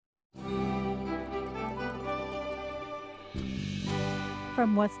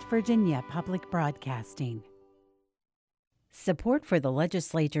from West Virginia Public Broadcasting. Support for the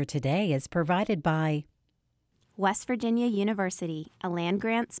legislature today is provided by West Virginia University, a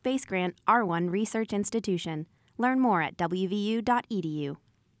land-grant, space grant, R1 research institution. Learn more at wvu.edu.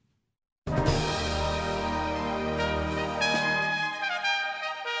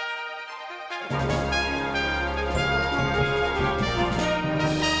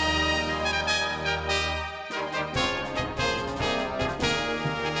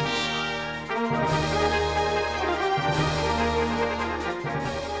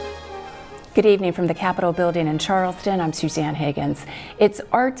 Good evening from the Capitol building in Charleston. I'm Suzanne Higgins. It's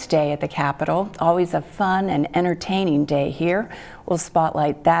Arts Day at the Capitol, always a fun and entertaining day here. We'll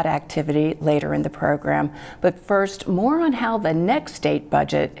spotlight that activity later in the program. But first, more on how the next state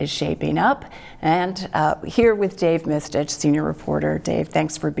budget is shaping up. And here with Dave Mistich, senior reporter. Dave,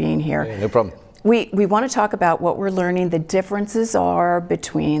 thanks for being here. Hey, no problem. We want to talk about what we're learning the differences are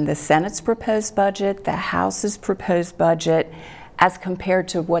between the Senate's proposed budget, the House's proposed budget, as compared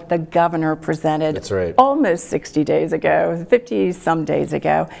to what the governor presented almost 60 days ago, 50 some days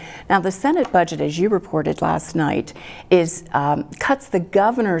ago. Now the Senate budget, as you reported last night, is cuts the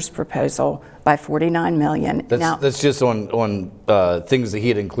governor's proposal by $49 million. That's just on things that he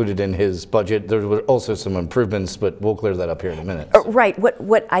had included in his budget. There were also some improvements, but we'll clear that up here in a minute. Right.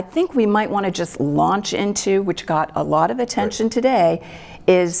 What I think we might want to just launch into, which got a lot of attention today,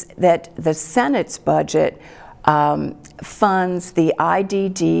 is that the Senate's budget funds the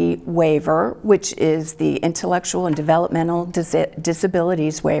IDD waiver, which is the Intellectual and Developmental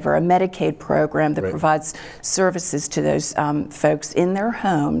Disabilities Waiver, a Medicaid program that provides services to those folks in their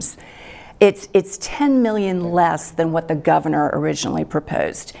homes. It's $10 million less than what the governor originally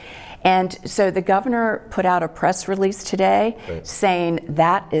proposed. And so the governor put out a press release today saying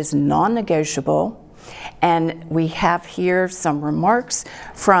that is non-negotiable. And we have here some remarks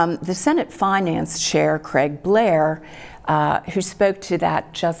from the Senate Finance Chair, Craig Blair, who spoke to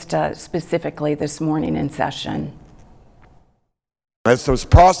that just specifically this morning in session. As this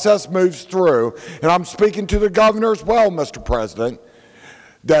process moves through, and I'm speaking to the governor as well, Mr. President,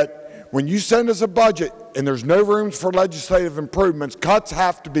 that when you send us a budget and there's no room for legislative improvements, cuts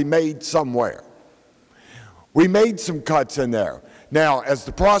have to be made somewhere. We made some cuts in there. Now, as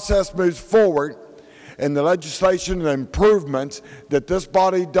the process moves forward, and the legislation and the improvements that this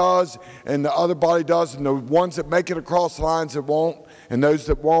body does and the other body does, and the ones that make it across the lines that won't, and those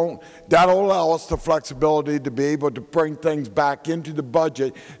that won't, that'll allow us the flexibility to be able to bring things back into the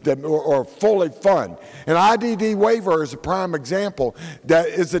budget that or fully fund. An IDD waiver is a prime example. That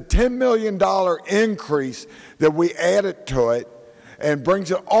is a $10 million increase that we added to it and brings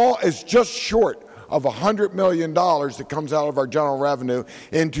it all, it's just short of $100 million that comes out of our general revenue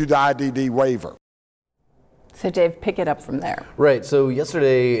into the IDD waiver. So Dave, pick it up from there. Right, so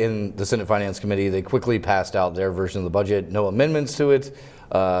yesterday in the Senate Finance Committee, they quickly passed out their version of the budget, no amendments to it,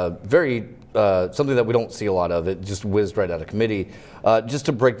 something that we don't see a lot of. It just whizzed right out of committee. Just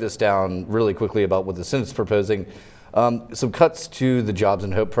to break this down really quickly about what the Senate's proposing, some cuts to the Jobs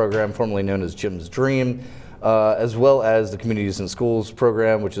and Hope program, formerly known as Jim's Dream, as well as the Communities in Schools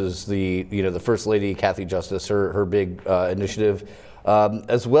program, which is the First Lady, Kathy Justice, her big initiative.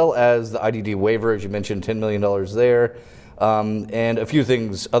 As well as the IDD waiver, as you mentioned, $10 million there, and a few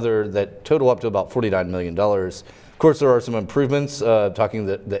things other that total up to about $49 million. Of course, there are some improvements, talking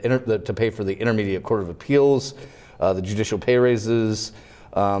to pay for the Intermediate Court of Appeals, the judicial pay raises,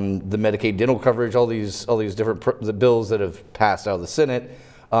 the Medicaid dental coverage, all these different the bills that have passed out of the Senate.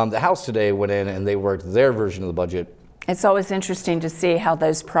 The House today went in and they worked their version of the budget. It's always interesting to see how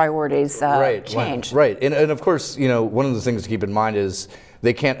those priorities change. Right, and of course, one of the things to keep in mind is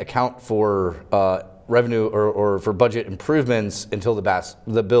they can't account for revenue or for budget improvements until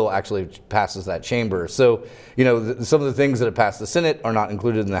the bill actually passes that chamber. So, some of the things that have passed the Senate are not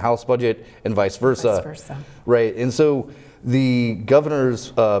included in the House budget, and vice versa. Right, and so the governor's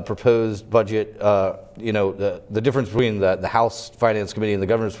proposed budget, the difference between the House Finance Committee and the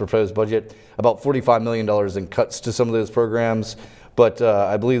governor's proposed budget, about $45 million in cuts to some of those programs, but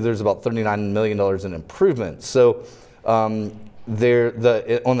I believe there's about $39 million in improvements. So on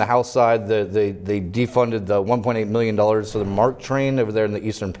the House side, they defunded the $1.8 million for the MARC train over there in the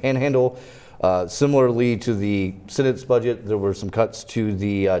Eastern Panhandle. Similarly to the Senate's budget, there were some cuts to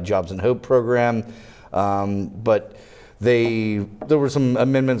the Jobs and Hope program, but there were some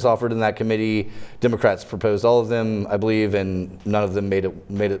amendments offered in that committee. Democrats proposed all of them, I believe, and none of them made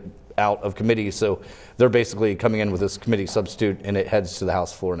it out of committee. So they're basically coming in with this committee substitute, and it heads to the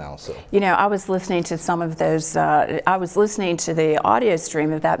House floor now. So I was listening to some of those. I was listening to the audio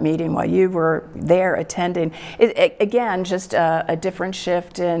stream of that meeting while you were there attending. Again, just a different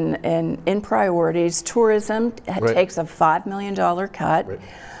shift in priorities. Tourism takes a $5 million cut.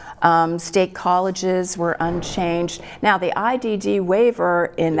 Right. State colleges were unchanged. Now the IDD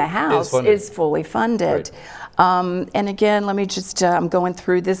waiver in the House is fully funded. Right. And again, let me just, I'm going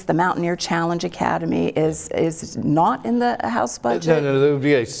through this. The Mountaineer Challenge Academy is not in the House budget. No, there would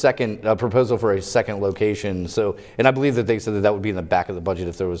be a proposal for a second location. So, and I believe that they said that would be in the back of the budget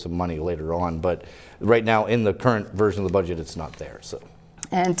if there was some money later on. But right now, in the current version of the budget, it's not there. So.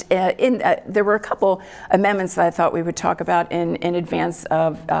 And there were a couple amendments that I thought we would talk about in advance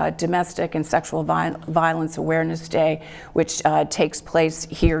of Domestic and Sexual Violence Awareness Day, which takes place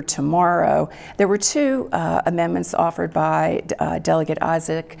here tomorrow. There were two amendments offered by Delegate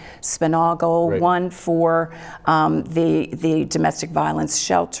Isaac Spinagle, right. One for the domestic violence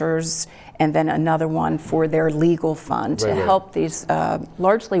shelters, and then another one for their legal fund to help these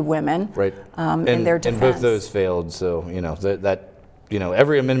largely women in their defense. And both those failed, so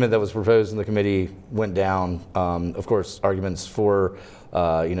every amendment that was proposed in the committee went down. Of course, arguments for,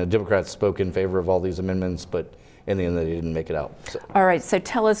 Democrats spoke in favor of all these amendments, but in the end, they didn't make it out. So. All right, so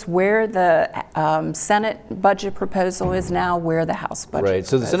tell us where the Senate budget proposal is now, where the House budget Right,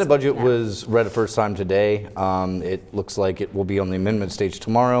 so the Senate proposal budget was read a first time today. It looks like it will be on the amendment stage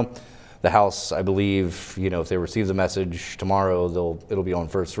tomorrow. The House, I believe, if they receive the message tomorrow, it'll be on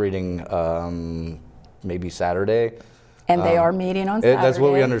first reading maybe Saturday. And they are meeting on Saturday. That's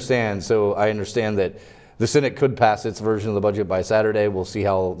what we understand. So I understand that the Senate could pass its version of the budget by Saturday. We'll see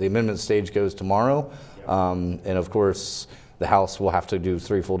how the amendment stage goes tomorrow. And of course, the House will have to do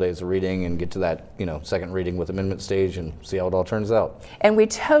 3 full days of reading and get to that, second reading with amendment stage and see how it all turns out. And we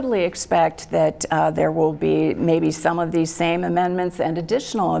totally expect that there will be maybe some of these same amendments and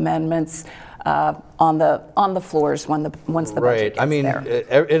additional amendments on the floors once the budget gets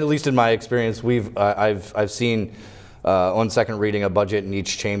there. At least in my experience, I've seen. On second reading a budget in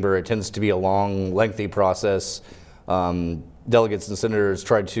each chamber, it tends to be a long, lengthy process. Delegates and senators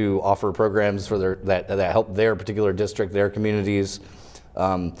try to offer programs for that help their particular district, their communities.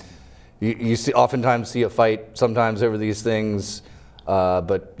 You oftentimes see a fight sometimes over these things,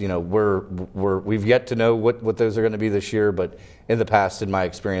 but we've yet to know what those are going to be this year. But in the past, in my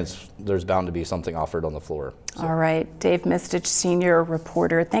experience, there's bound to be something offered on the floor. So. All right, Dave Mistich, senior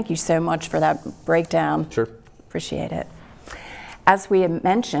reporter. Thank you so much for that breakdown. Sure. Appreciate it. As we had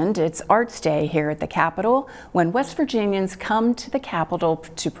mentioned, it's Arts Day here at the Capitol, when West Virginians come to the Capitol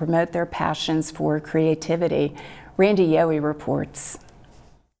to promote their passions for creativity. Randy Yohe reports.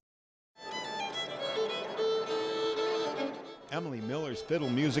 Emily Miller's fiddle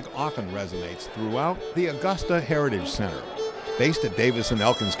music often resonates throughout the Augusta Heritage Center. Based at Davis and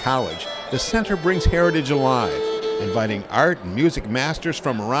Elkins College, the center brings heritage alive, inviting art and music masters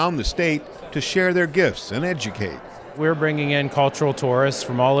from around the state to share their gifts and educate. We're bringing in cultural tourists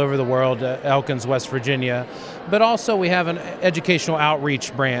from all over the world to Elkins, West Virginia, but also we have an educational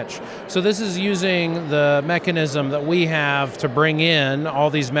outreach branch. So this is using the mechanism that we have to bring in all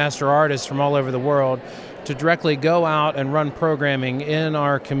these master artists from all over the world to directly go out and run programming in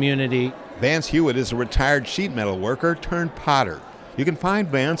our community. Vance Hewitt is a retired sheet metal worker turned potter. You can find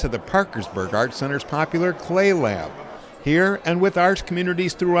Vance at the Parkersburg Art Center's popular Clay Lab. Here and with arts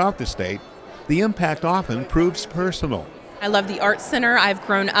communities throughout the state, the impact often proves personal. I love the Art Center. I've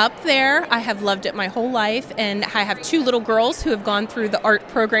grown up there. I have loved it my whole life, and I have 2 little girls who have gone through the art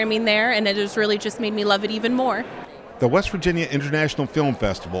programming there, and it has really just made me love it even more. The West Virginia International Film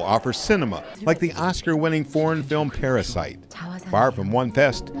Festival offers cinema like the Oscar-winning foreign film Parasite. Far from One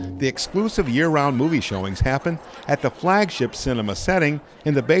Fest, the exclusive year-round movie showings happen at the flagship cinema setting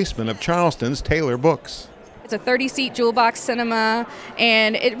in the basement of Charleston's Taylor Books. It's a 30-seat jewel box cinema,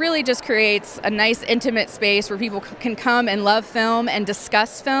 and it really just creates a nice, intimate space where people can come and love film and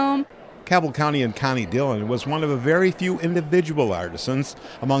discuss film. Cabell County and Connie Dillon was one of a very few individual artisans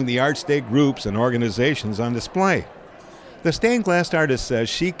among the Arts Day groups and organizations on display. The stained glass artist says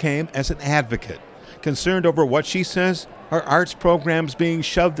she came as an advocate, concerned over what she says are arts programs being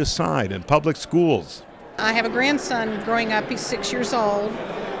shoved aside in public schools. I have a grandson growing up. He's 6 years old.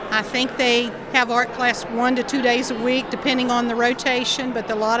 I think they have art class 1 to 2 days a week, depending on the rotation, but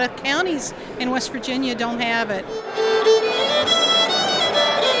a lot of counties in West Virginia don't have it.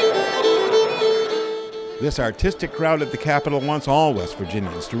 This artistic crowd at the Capitol wants all West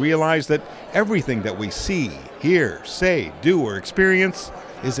Virginians to realize that everything that we see, hear, say, do, or experience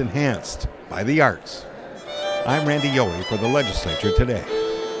is enhanced by the arts. I'm Randy Yohe for the Legislature Today.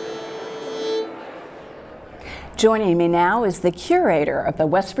 Joining me now is the Curator of the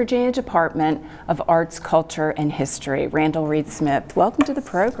West Virginia Department of Arts, Culture, and History, Randall Reed-Smith. Welcome to the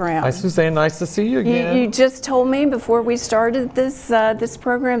program. Hi, Suzanne. Nice to see you again. You just told me before we started this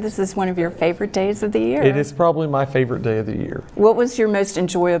program, this is one of your favorite days of the year. It is probably my favorite day of the year. What was your most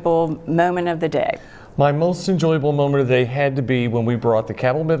enjoyable moment of the day? My most enjoyable moment of the day had to be when we brought the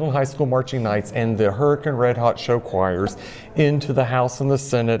Capitol Midland High School Marching Knights and the Hurricane Red Hot Show Choirs into the House and the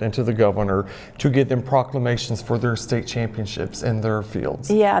Senate and to the governor to give them proclamations for their state championships in their fields.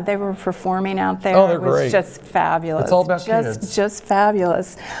 Yeah, they were performing out there. Oh, they're it was great. Just fabulous. It's all about kids. Just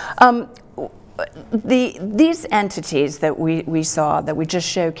fabulous. These entities that we saw, that we just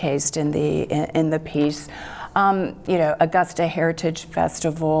showcased in the piece, Augusta Heritage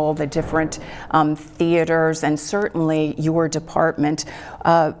Festival, the different theaters, and certainly your department.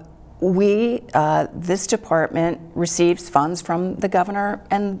 This department receives funds from the governor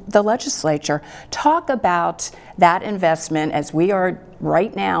and the legislature. Talk about that investment as we are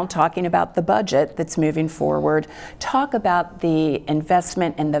right now talking about the budget that's moving forward. Talk about the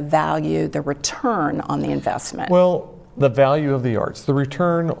investment and the value, the return on the investment. Well, the value of the arts, the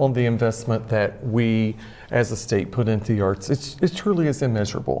return on the investment that we as a state put into the arts, it truly is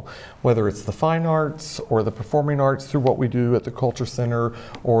immeasurable. Whether it's the fine arts or the performing arts through what we do at the Culture Center,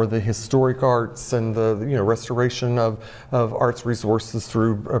 or the historic arts and the restoration of arts resources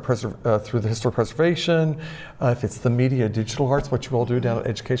through the historic preservation. If it's the media digital arts, what you all do down at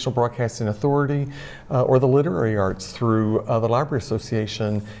Educational Broadcasting Authority, or the literary arts through the Library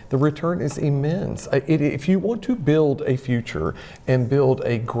Association, the return is immense. If you want to build a future and build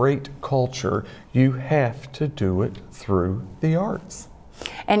a great culture, you have to do it through the arts.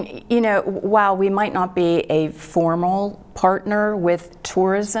 And while we might not be a formal partner with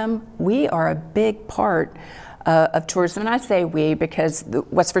tourism, we are a big part of tourism. And I say we because the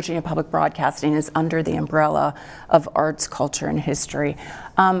West Virginia Public Broadcasting is under the umbrella of arts, culture, and history.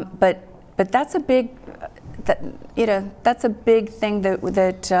 But that's a big that's a big thing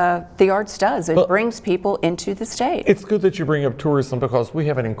that the arts does. It brings people into the state. It's good that you bring up tourism because we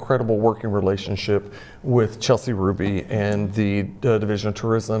have an incredible working relationship with Chelsea Ruby and the Division of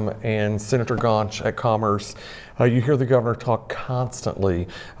Tourism and Senator Gaunch at Commerce. You hear the governor talk constantly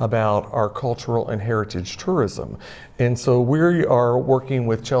about our cultural and heritage tourism. And so we are working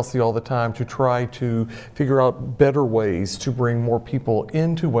with Chelsea all the time to try to figure out better ways to bring more people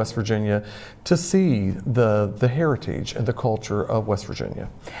into West Virginia to see the heritage and the culture of West Virginia.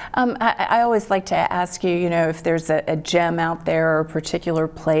 I always like to ask you, if there's a gem out there, or a particular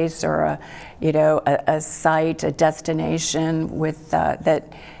place, or a site, a destination with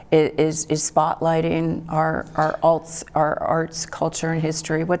that is spotlighting our arts, culture, and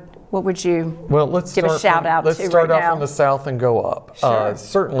history. What would you give a shout out to right now? Let's start off from the south and go up. Sure.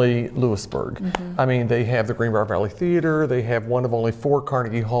 Certainly Lewisburg. Mm-hmm. I mean, they have the Greenbrier Valley Theater. They have one of only 4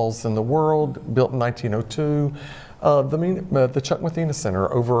 Carnegie Halls in the world, built in 1902. The Chuck Mathena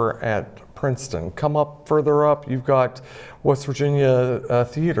Center over at Princeton. Come up further up, you've got West Virginia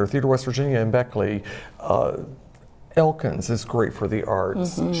Theater West Virginia in Beckley. Elkins is great for the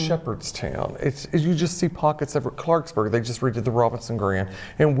arts. Mm-hmm. Shepherdstown. You just see pockets of Clarksburg. They just redid the Robinson Grant.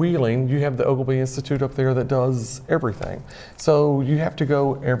 And Wheeling, you have the Ogilvy Institute up there that does everything. So you have to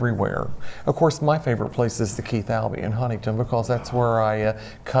go everywhere. Of course, my favorite place is the Keith Albee in Huntington because that's where I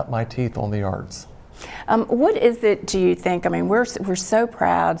cut my teeth on the arts. What is it, do you think? I mean, we're so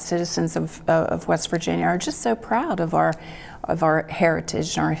proud, citizens of West Virginia are just so proud of our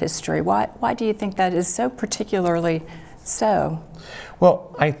heritage and our history. Why do you think that is so particularly so?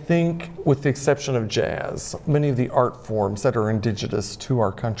 Well, I think with the exception of jazz, many of the art forms that are indigenous to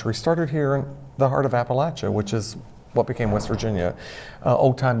our country started here in the heart of Appalachia, which is what became West Virginia.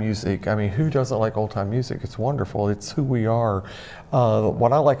 Old time music. I mean, who doesn't like old time music? It's wonderful. It's who we are.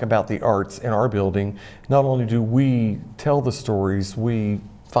 What I like about the arts in our building, not only do we tell the stories, we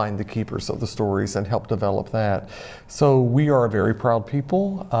find the keepers of the stories and help develop that. So we are a very proud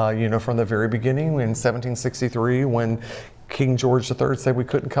people. From the very beginning in 1763, when King George III said we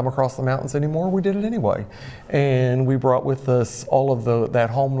couldn't come across the mountains anymore, we did it anyway. And we brought with us all of that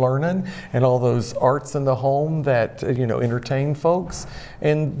home learning and all those arts in the home that, entertain folks.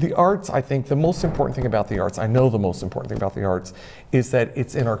 And the arts, I think the most important thing about the arts, I know the most important thing about the arts, is that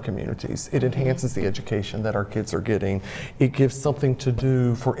it's in our communities. It enhances the education that our kids are getting. It gives something to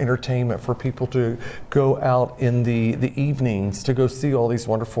do for entertainment, for people to go out in the evenings to go see all these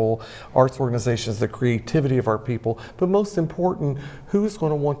wonderful arts organizations, the creativity of our people. But most important, who's going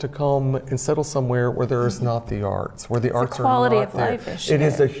to want to come and settle somewhere where there is not the arts, where the arts are not there? It's a quality of life issue. It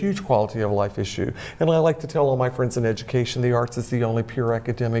is a huge quality of life issue. And I like to tell all my friends in education, the arts is the only pure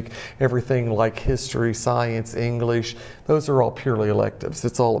academic. Everything like history, science, English, those are all purely electives.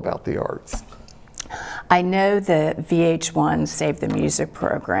 It's all about the arts. I know the VH1 Save the Music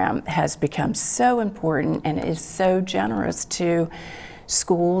program has become so important and is so generous to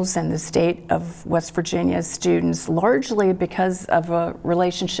schools and the state of West Virginia students, largely because of a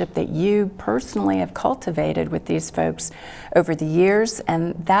relationship that you personally have cultivated with these folks over the years.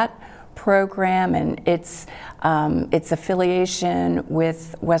 And that program and its affiliation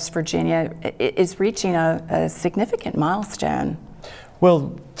with West Virginia is reaching a significant milestone.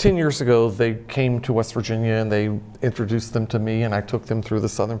 Well, 10 years ago, they came to West Virginia and they introduced them to me, and I took them through the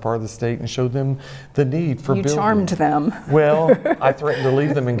southern part of the state and showed them the need for building. You charmed them. Well, I threatened to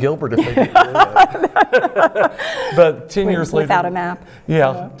leave them in Gilbert if they didn't do it. But 10 years later. Without a map.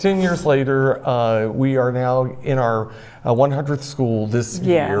 Yeah, 10 years later, we are now in our 100th school this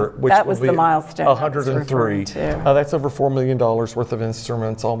year, which that was will be the milestone. 103. That's over $4 million worth of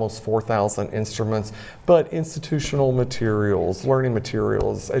instruments, almost 4,000 instruments, but institutional materials, learning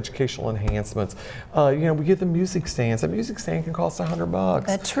materials, educational enhancements. We give them music stands. A music stand can cost $100.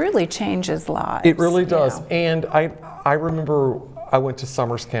 That truly changes lives. It really does. And I remember I went to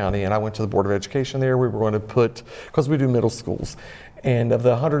Summers County and I went to the Board of Education there. We were going to because we do middle schools. And of the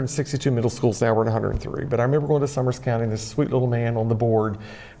 162 middle schools now, we're in 103. But I remember going to Summers County, and this sweet little man on the board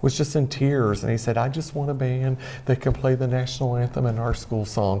was just in tears. And he said, I just want a band that can play the national anthem and our school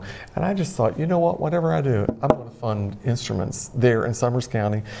song. And I just thought, you know what, whatever I do, I'm going to fund instruments there in Summers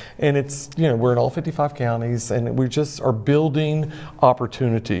County. And it's, we're in all 55 counties, and we just are building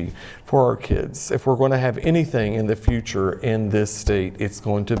opportunity for our kids. If we're going to have anything in the future in this state, it's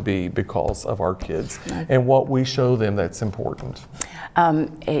going to be because of our kids and what we show them that's important.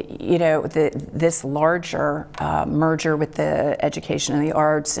 This larger merger with the education and the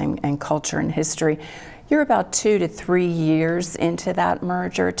arts and culture and history, you're about 2 to 3 years into that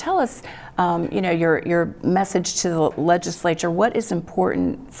merger. Tell us, your message to the legislature. What is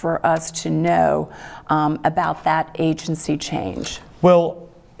important for us to know about that agency change? Well,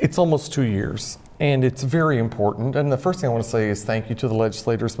 it's almost 2 years. And it's very important. And the first thing I want to say is thank you to the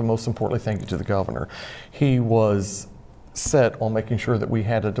legislators, but most importantly, thank you to the governor. He was set on making sure that we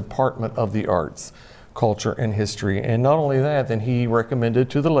had a Department of the Arts, Culture, and History. And not only that, then he recommended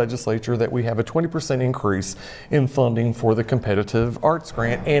to the legislature that we have a 20% increase in funding for the Competitive Arts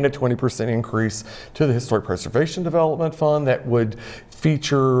Grant and a 20% increase to the Historic Preservation Development Fund that would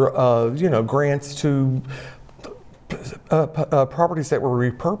feature, grants to properties that were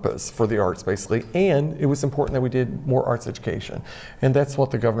repurposed for the arts, basically. And it was important that we did more arts education. And that's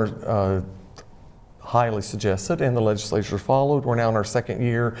what the governor highly suggested, and the legislature followed. We're now in our second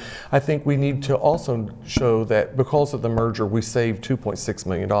year. I think we need to also show that because of the merger, we saved $2.6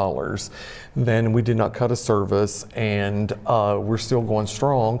 million. Then we did not cut a service, and we're still going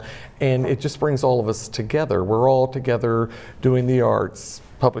strong. And it just brings all of us together. We're all together doing the arts,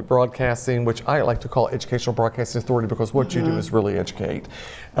 public broadcasting, which I like to call Educational Broadcasting Authority, because what you do is really educate.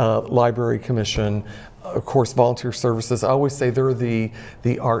 Library Commission, of course, volunteer services. I always say they're the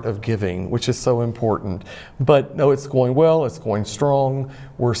art of giving, which is so important. But no, it's going well, it's going strong,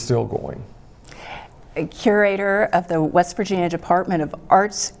 we're still going. Curator of the West Virginia Department of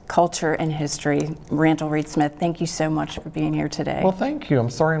Arts, Culture, and History, Randall Reed-Smith, thank you so much for being here today. Well, thank you. I'm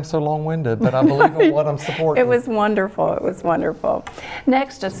sorry I'm so long-winded, but I believe in what I'm supporting. It was wonderful. It was wonderful.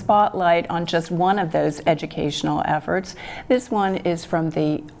 Next, a spotlight on just one of those educational efforts. This one is from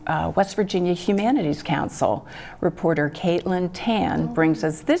the West Virginia Humanities Council. Reporter Caitlin Tan brings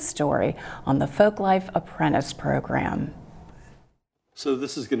us this story on the Folklife Apprentice Program. So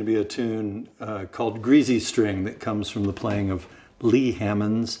this is going to be a tune called Greasy String that comes from the playing of Lee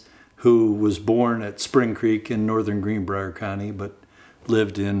Hammonds, who was born at Spring Creek in northern Greenbrier County, but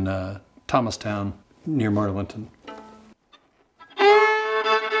lived in Thomastown near Marlinton.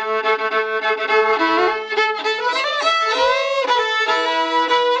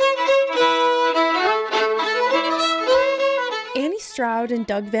 Stroud and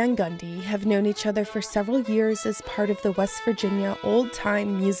Doug Van Gundy have known each other for several years as part of the West Virginia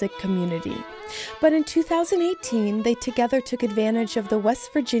old-time music community. But in 2018, they together took advantage of the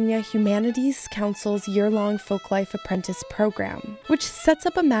West Virginia Humanities Council's year-long Folklife Apprentice program, which sets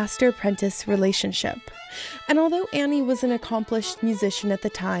up a master-apprentice relationship. And although Annie was an accomplished musician at the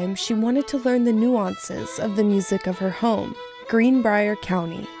time, she wanted to learn the nuances of the music of her home, Greenbrier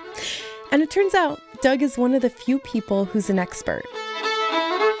County. And it turns out, Doug is one of the few people who's an expert.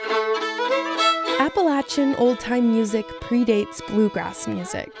 Appalachian old-time music predates bluegrass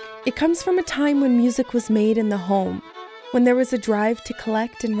music. It comes from a time when music was made in the home, when there was a drive to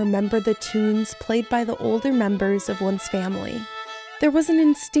collect and remember the tunes played by the older members of one's family. There was an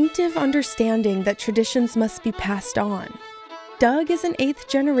instinctive understanding that traditions must be passed on. Doug is an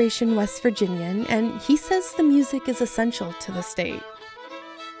 8th-generation West Virginian, and he says the music is essential to the state.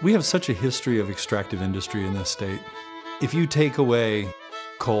 We have such a history of extractive industry in this state. If you take away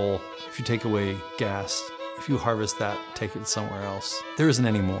coal, if you take away gas, if you harvest that, take it somewhere else, there isn't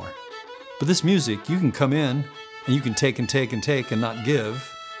any more. But this music, you can come in and you can take and take and take and not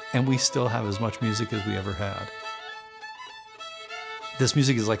give, and we still have as much music as we ever had. This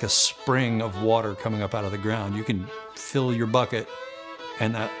music is like a spring of water coming up out of the ground. You can fill your bucket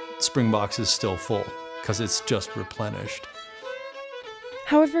and that spring box is still full because it's just replenished.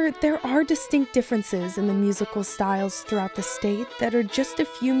 However, there are distinct differences in the musical styles throughout the state that are just a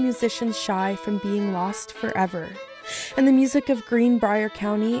few musicians shy from being lost forever. And the music of Greenbrier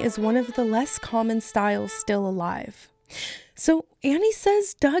County is one of the less common styles still alive. So Annie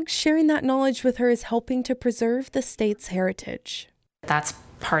says Doug sharing that knowledge with her is helping to preserve the state's heritage. That's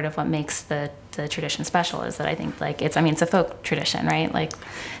part of what makes the tradition special, is that I think it's a folk tradition, right?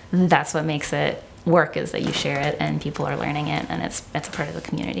 That's what makes it work, is that you share it and people are learning it, and it's a part of the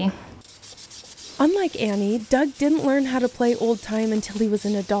community. Unlike Annie, Doug didn't learn how to play old time until he was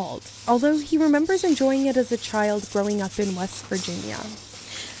an adult, although he remembers enjoying it as a child growing up in West Virginia.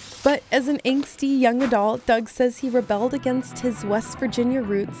 But as an angsty young adult, Doug says he rebelled against his West Virginia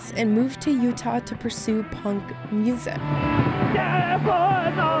roots and moved to Utah to pursue punk music.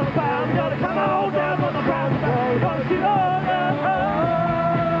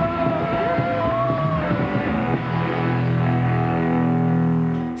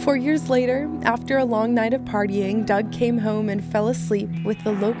 Four years later, after a long night of partying, Doug came home and fell asleep with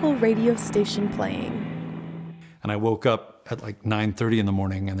the local radio station playing. And I woke up at 9:30 in the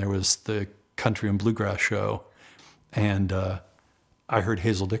morning, and there was the country and bluegrass show, and I heard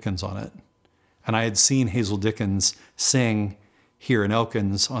Hazel Dickens on it. And I had seen Hazel Dickens sing here in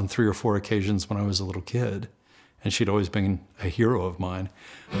Elkins on 3 or 4 occasions when I was a little kid, and she'd always been a hero of mine.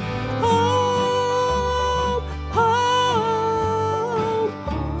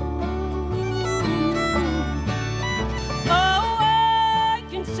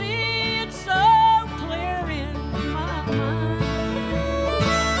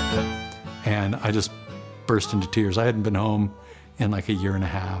 And I just burst into tears. I hadn't been home in a year and a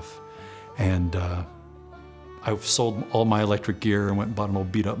half. And I sold all my electric gear and went and bought an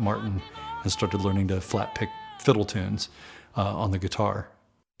old beat-up Martin and started learning to flat pick fiddle tunes on the guitar.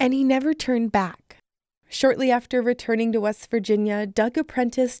 And he never turned back. Shortly after returning to West Virginia, Doug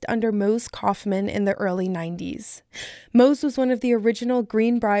apprenticed under Mose Kaufman in the early 90s. Mose was one of the original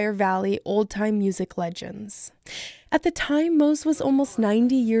Greenbrier Valley old-time music legends. At the time, Mose was almost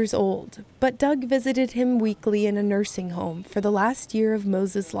 90 years old, but Doug visited him weekly in a nursing home for the last year of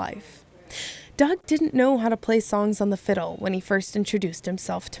Mose's life. Doug didn't know how to play songs on the fiddle when he first introduced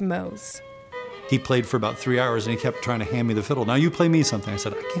himself to Mose. He played for about 3 hours and he kept trying to hand me the fiddle. Now you play me something. I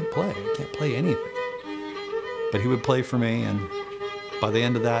said, I can't play anything. But he would play for me, and by the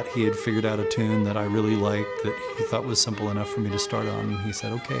end of that, he had figured out a tune that I really liked, that he thought was simple enough for me to start on. And he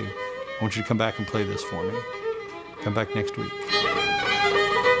said, okay, I want you to come back and play this for me. Come back next week.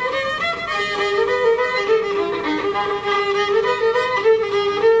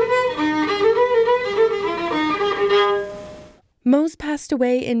 Mose passed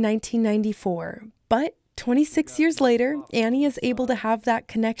away in 1994, but 26 years later, Annie is able to have that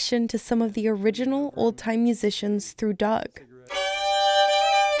connection to some of the original old-time musicians through Doug.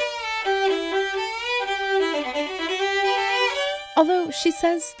 Although she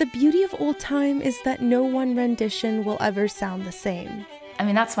says the beauty of old time is that no one rendition will ever sound the same. I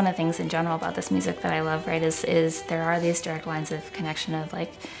mean, that's one of the things in general about this music that I love, right, is there are these direct lines of connection of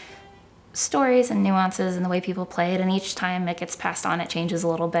stories and nuances and the way people play it, and each time it gets passed on, it changes a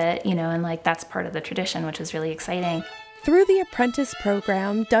little bit, and that's part of the tradition, which is really exciting. Through the apprentice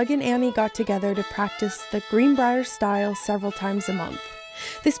program, Doug and Annie got together to practice the Greenbrier style several times a month.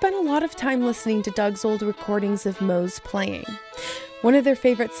 They spent a lot of time listening to Doug's old recordings of Moe's playing. One of their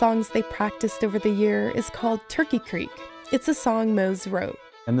favorite songs they practiced over the year is called Turkey Creek. It's a song Moe's wrote.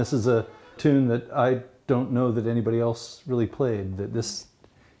 And this is a tune that I don't know that anybody else really played. That this,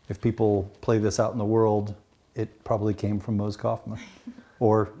 if people play this out in the world, it probably came from Mose Kaufman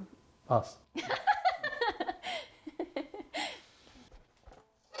or us.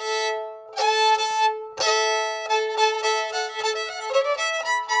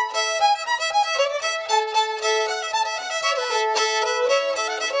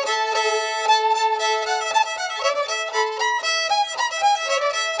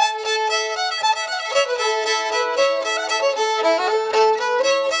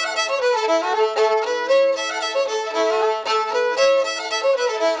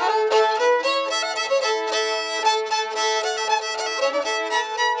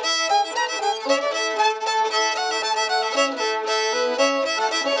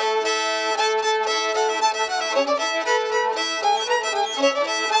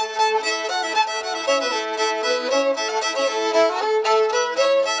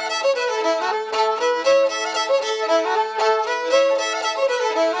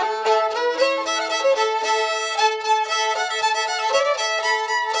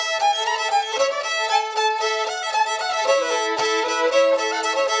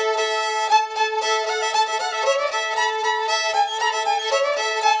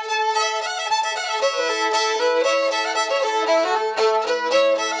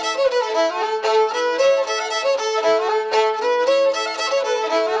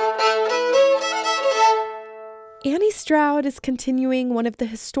 Stroud is continuing one of the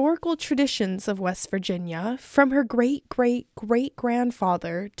historical traditions of West Virginia from her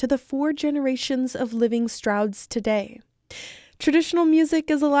great-great-great-grandfather to the 4 generations of living Strouds today. Traditional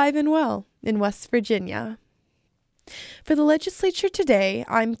music is alive and well in West Virginia. For the Legislature Today,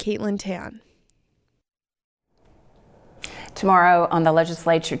 I'm Caitlin Tan. Tomorrow on the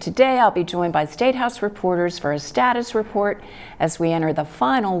Legislature Today, I'll be joined by State House reporters for a status report as we enter the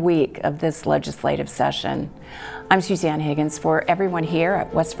final week of this legislative session. I'm Suzanne Higgins. For everyone here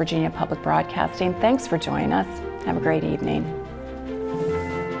at West Virginia Public Broadcasting, thanks for joining us. Have a great evening.